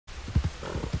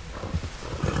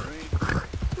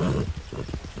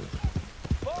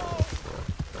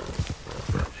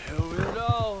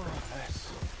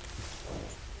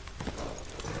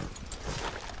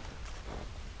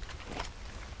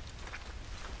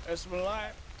That's my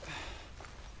life.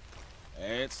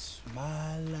 It's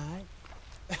my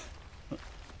life.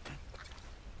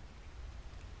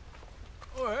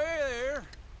 Oh, hey there.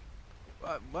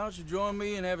 Why don't you join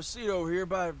me and have a seat over here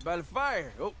by the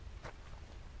fire? Oh,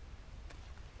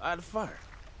 by the fire.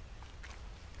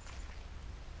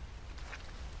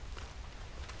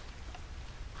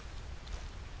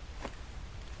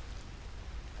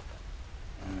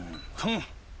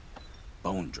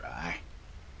 Bone dry.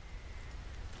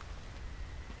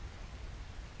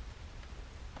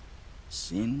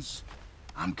 Sins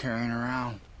I'm carrying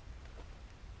around,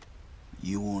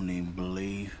 you won't even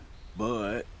believe.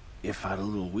 But if I had a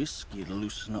little whiskey to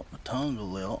loosen up my tongue a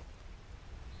little,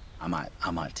 I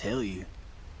might tell you.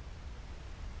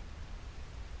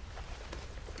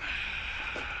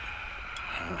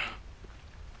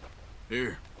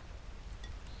 Here.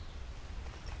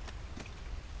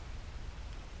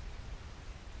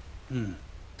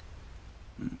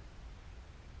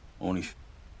 Only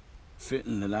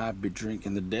fitting that I'd be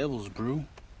drinking the devil's brew.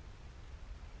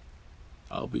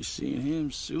 I'll be seeing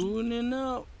him soon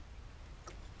enough.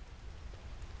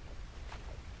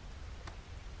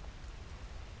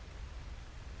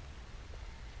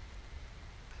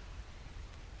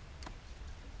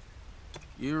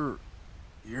 You're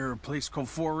a place called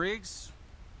Four Rigs?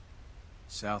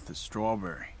 South of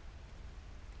Strawberry.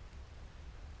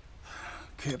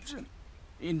 Captain,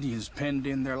 Indians penned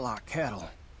in there like cattle.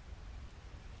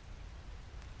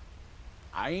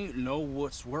 I ain't know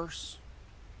what's worse.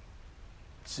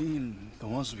 Seeing the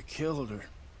ones we killed or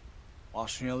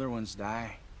watching the other ones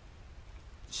die.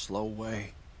 The slow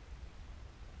way.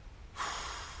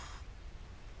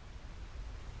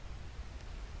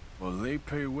 Well, they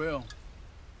pay well.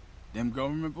 Them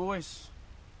government boys.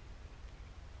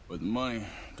 But the money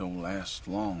don't last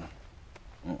long.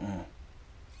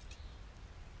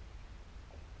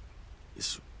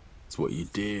 It's what you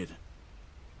did.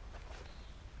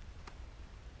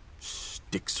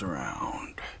 Sticks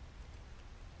around.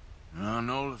 I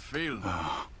know the feeling.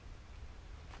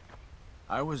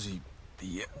 I was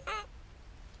the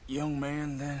young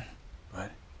man then,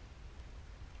 but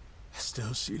I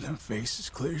still see them faces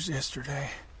clear as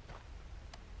yesterday.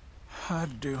 I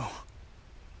do.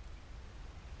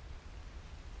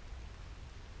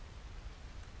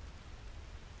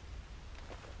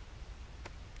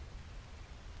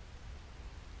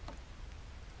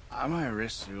 I might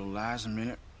rest your lies a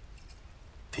minute.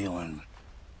 Feeling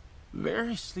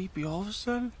very sleepy all of a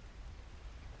sudden.